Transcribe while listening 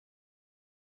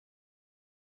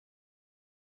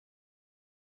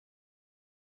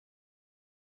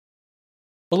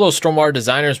Hello, Stormwater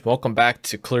designers. Welcome back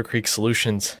to Clear Creek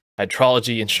Solutions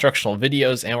hydrology instructional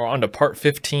videos, and we're on to part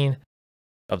 15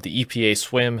 of the EPA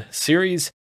SWM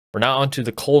series. We're now onto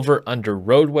the Culvert under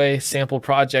Roadway sample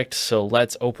project, so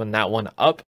let's open that one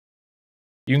up.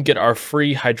 You can get our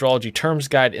free hydrology terms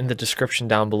guide in the description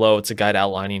down below. It's a guide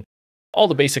outlining all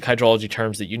the basic hydrology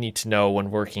terms that you need to know when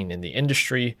working in the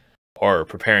industry or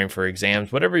preparing for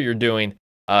exams, whatever you're doing.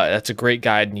 That's a great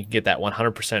guide, and you can get that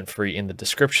 100% free in the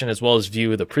description, as well as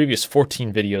view the previous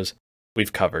 14 videos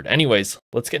we've covered. Anyways,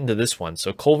 let's get into this one.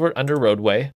 So Culvert under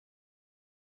Roadway.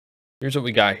 Here's what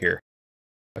we got here.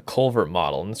 A culvert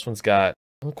model, and this one's got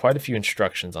quite a few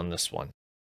instructions on this one.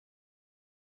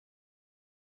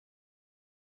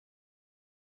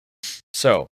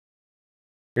 So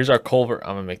here's our culvert.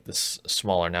 I'm gonna make this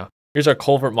smaller now. Here's our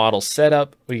culvert model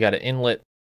setup. We got an inlet,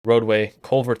 roadway,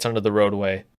 culverts under the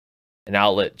roadway, an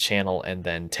outlet, channel, and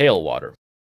then tailwater.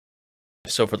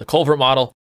 So for the culvert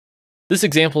model, this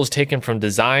example is taken from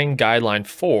Design Guideline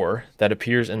 4 that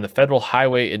appears in the Federal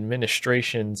Highway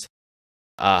Administration's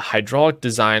Hydraulic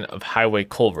Design of Highway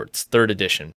Culverts, 3rd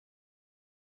edition.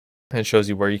 And it shows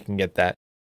you where you can get that.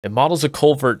 It models a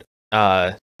culvert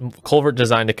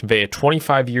designed to convey a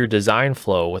 25-year design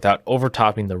flow without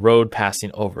overtopping the road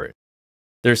passing over it.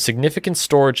 There's significant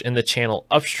storage in the channel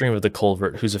upstream of the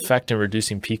culvert whose effect in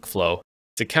reducing peak flow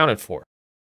is accounted for.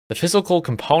 The physical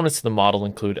components of the model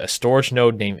include a storage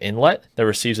node named Inlet that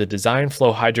receives a design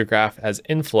flow hydrograph as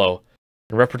inflow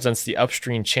and represents the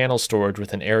upstream channel storage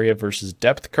with an area versus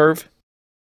depth curve.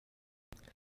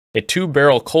 A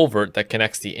 2-barrel culvert that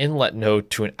connects the inlet node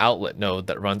to an outlet node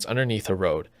that runs underneath a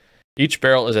road. Each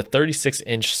barrel is a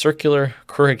 36-inch circular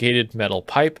corrugated metal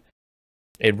pipe.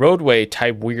 A roadway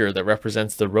type weir that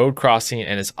represents the road crossing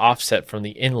and is offset from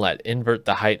the inlet invert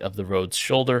the height of the road's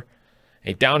shoulder.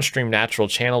 A downstream natural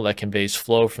channel that conveys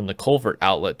flow from the culvert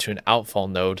outlet to an outfall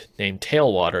node named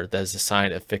tailwater that is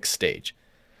assigned a fixed stage.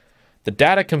 The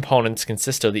data components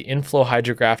consist of the inflow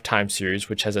hydrograph time series,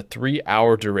 which has a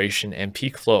 3-hour duration and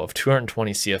peak flow of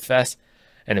 220 CFS,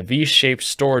 and a V-shaped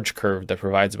storage curve that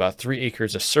provides about 3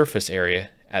 acres of surface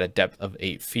area at a depth of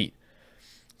 8 feet.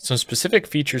 Some specific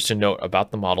features to note about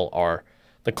the model are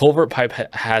the culvert pipe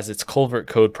has its culvert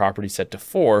code property set to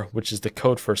 4, which is the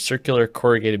code for a circular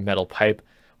corrugated metal pipe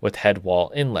with head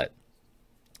wall inlet.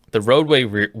 The roadway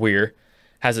weir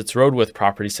has its road width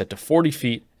property set to 40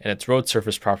 feet and its road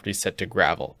surface property set to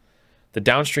gravel. The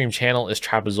downstream channel is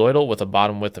trapezoidal with a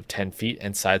bottom width of 10 feet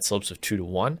and side slopes of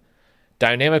 2:1.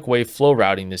 Dynamic wave flow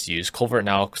routing is used. Culvert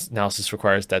analysis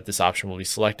requires that this option will be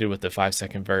selected with the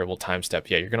 5-second variable time step.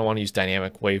 Yeah, you're going to want to use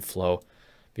dynamic wave flow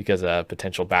because of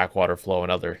potential backwater flow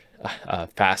and other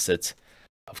facets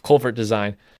of culvert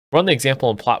design. Run the example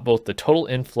and plot both the total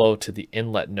inflow to the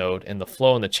inlet node and the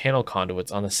flow in the channel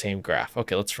conduits on the same graph.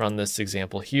 Okay, let's run this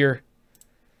example here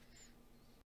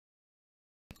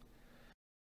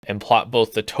and plot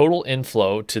both the total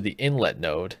inflow to the inlet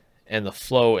node and the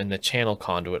flow in the channel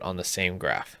conduit on the same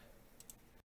graph.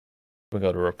 We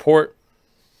go to report.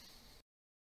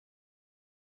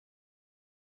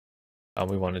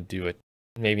 We want to do it,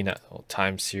 maybe not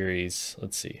time series.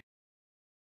 Let's see.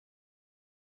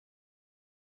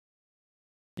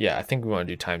 Yeah, I think we want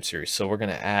to do time series. So we're going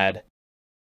to add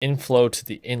inflow to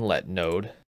the inlet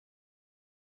node.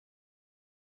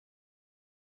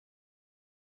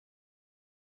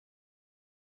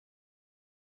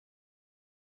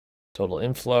 Total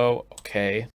inflow,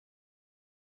 okay.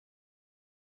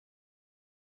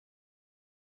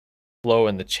 Flow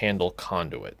in the channel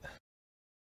conduit.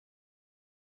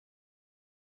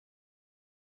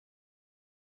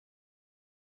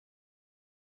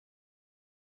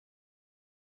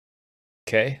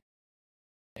 Okay,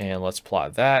 and let's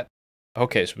plot that.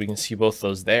 Okay, so we can see both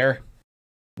those there.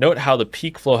 Note how the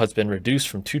peak flow has been reduced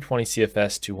from 220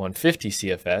 CFS to 150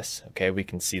 CFS. Okay, we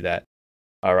can see that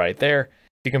right there.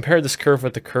 If you compare this curve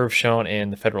with the curve shown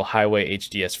in the Federal Highway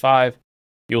HDS5,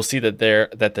 you'll see that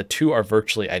the two are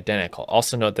virtually identical.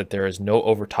 Also note that there is no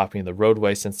overtopping of the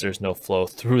roadway since there's no flow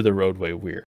through the roadway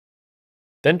weir.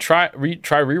 Then try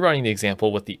rerunning the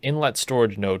example with the inlet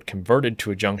storage node converted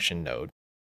to a junction node.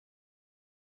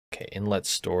 Okay, inlet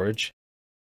storage.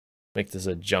 Make this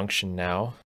a junction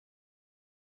now.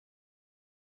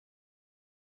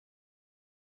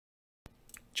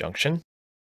 Junction.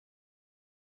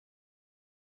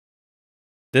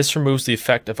 This removes the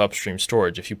effect of upstream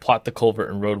storage. If you plot the culvert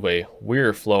and roadway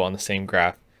weir flow on the same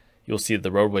graph, you'll see that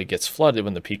the roadway gets flooded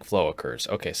when the peak flow occurs.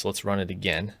 Okay, so let's run it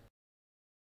again.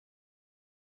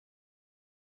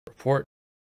 Report.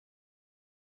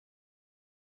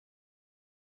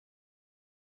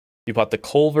 You plot the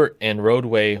culvert and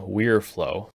roadway weir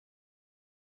flow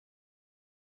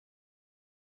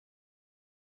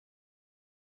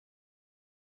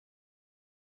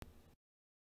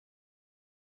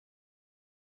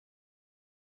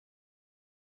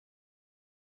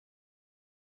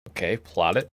Okay,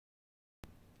 plot it.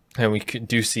 And we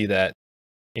do see that,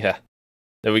 yeah,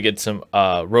 that we get some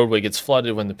roadway gets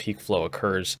flooded when the peak flow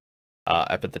occurs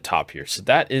up at the top here. So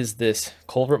that is this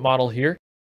culvert model here. If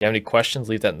you have any questions,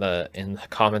 leave that in the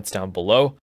comments down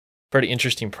below. Pretty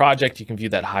interesting project. You can view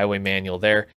that highway manual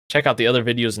there. Check out the other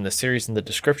videos in the series in the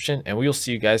description, and we will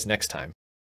see you guys next time.